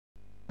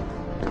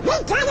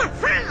We gotta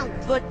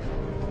fight! But...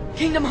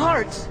 Kingdom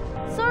Hearts!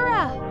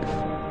 Sora!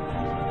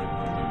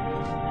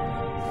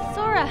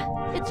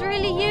 Sora, it's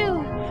really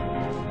you!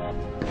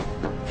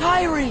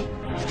 Kairi!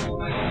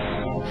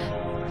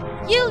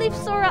 You leave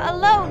Sora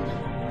alone!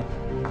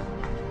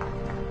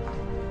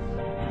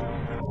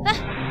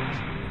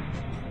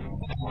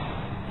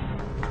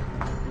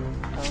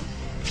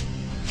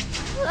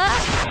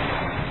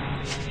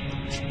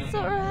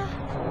 Sora...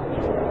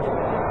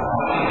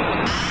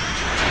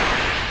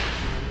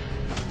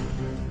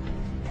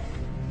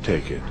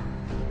 Take it.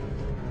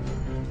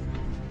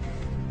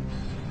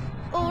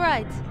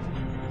 Alright.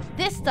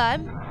 This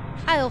time,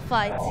 I'll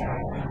fight.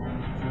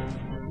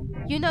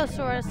 You know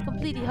Sora's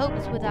completely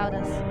hopeless without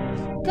us.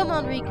 Come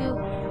on, Riku.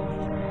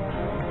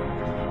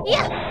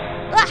 Yeah!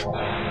 Ah!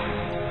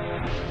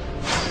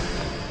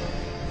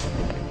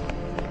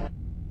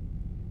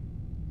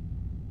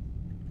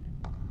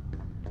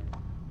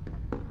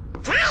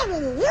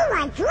 Kairi, you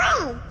are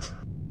great!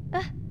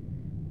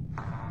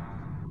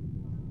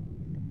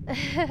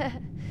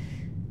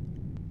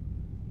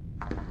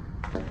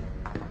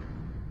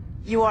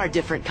 You are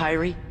different,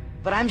 Kairi,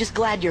 but I'm just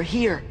glad you're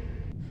here.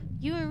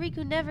 You and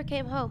Riku never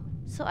came home,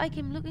 so I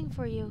came looking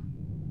for you.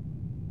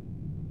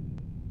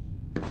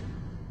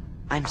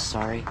 I'm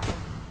sorry.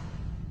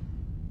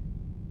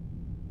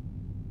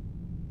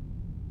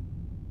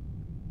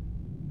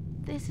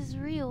 This is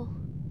real.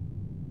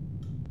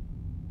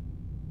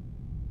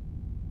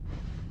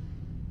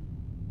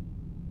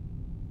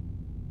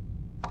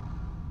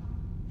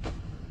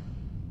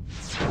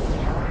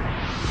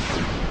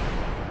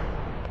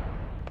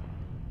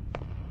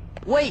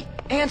 Wait,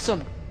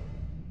 Ansem!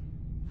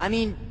 I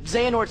mean,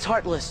 Xehanort's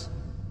heartless.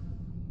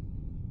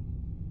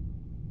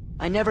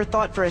 I never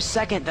thought for a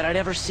second that I'd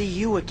ever see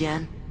you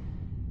again.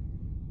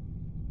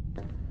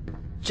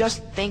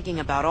 Just thinking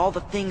about all the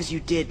things you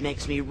did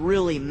makes me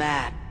really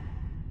mad.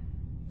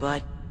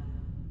 But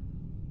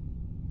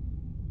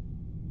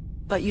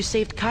you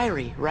saved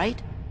Kairi,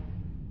 right?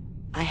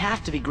 I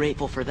have to be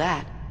grateful for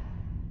that.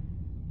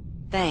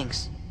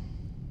 Thanks.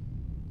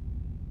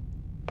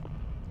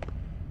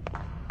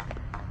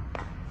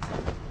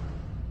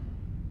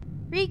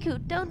 Riku,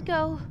 don't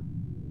go.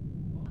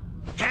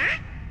 Huh?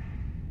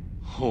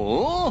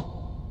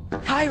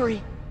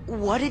 Kairi,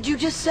 what did you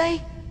just say?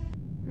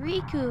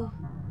 Riku.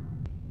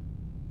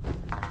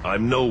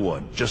 I'm no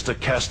one, just a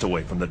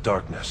castaway from the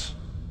darkness.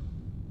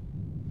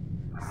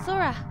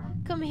 Sora,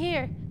 come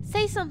here.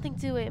 Say something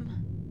to him.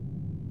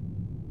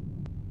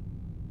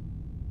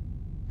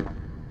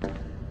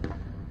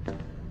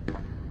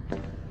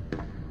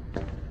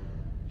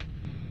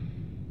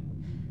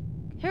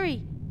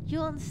 Hurry,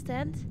 you'll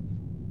understand.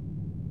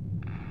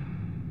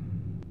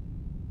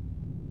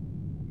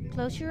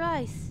 Close your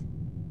eyes.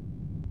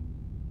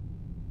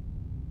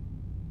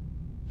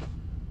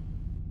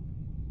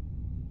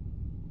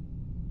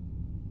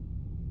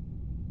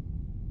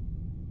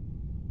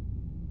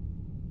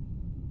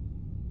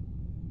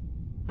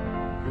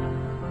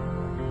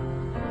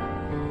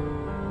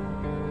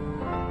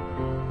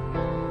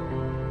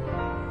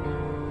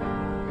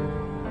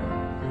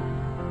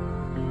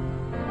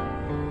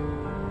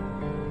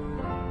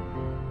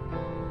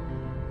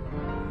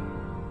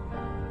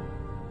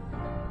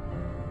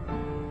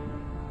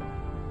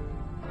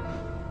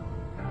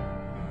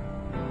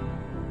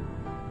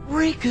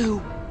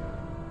 Riku!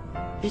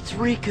 It's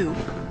Riku.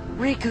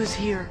 Riku's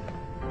here.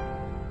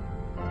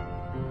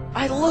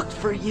 I looked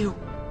for you.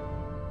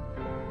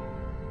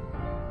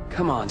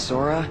 Come on,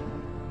 Sora.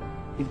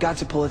 You've got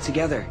to pull it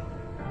together.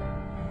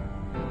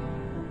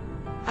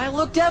 I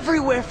looked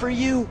everywhere for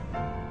you.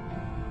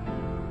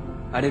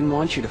 I didn't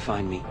want you to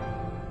find me.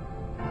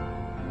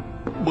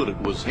 But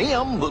it was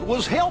him that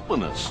was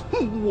helping us,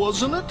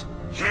 wasn't it?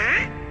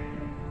 Huh?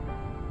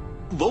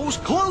 Those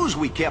clues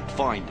we kept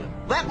finding,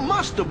 that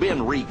must have been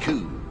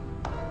Riku.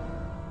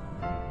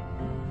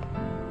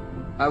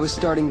 I was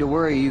starting to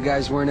worry you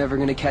guys weren't ever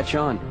gonna catch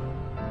on.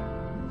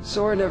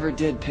 Sora never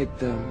did pick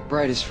the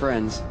brightest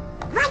friends.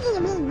 What do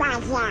you mean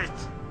by that?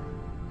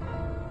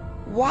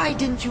 Why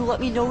didn't you let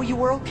me know you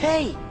were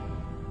okay?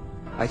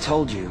 I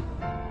told you,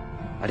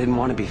 I didn't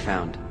want to be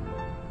found.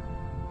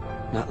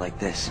 Not like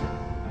this.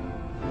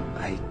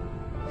 I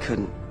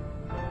couldn't.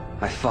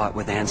 I fought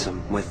with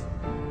Ansem, with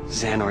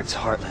Xehanort's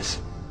Heartless.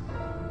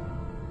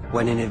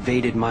 When it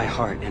invaded my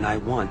heart and I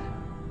won.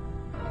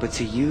 But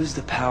to use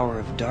the power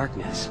of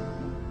darkness,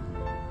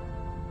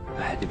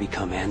 I had to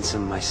become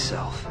Ansem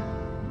myself.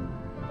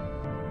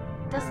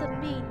 Does that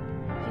mean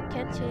you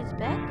can't change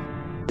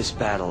back? This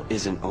battle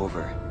isn't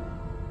over.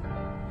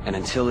 And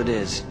until it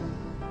is,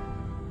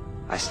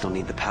 I still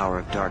need the power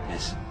of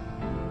darkness.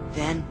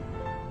 Then,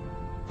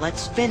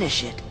 let's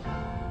finish it.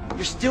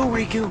 You're still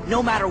Riku,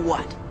 no matter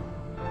what.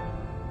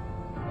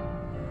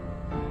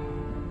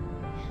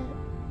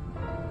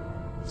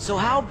 So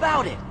how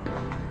about it?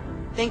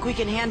 Think we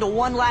can handle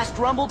one last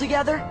rumble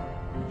together?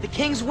 The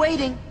king's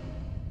waiting.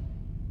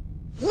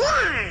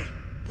 Yeah!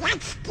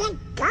 Let's get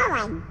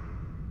going!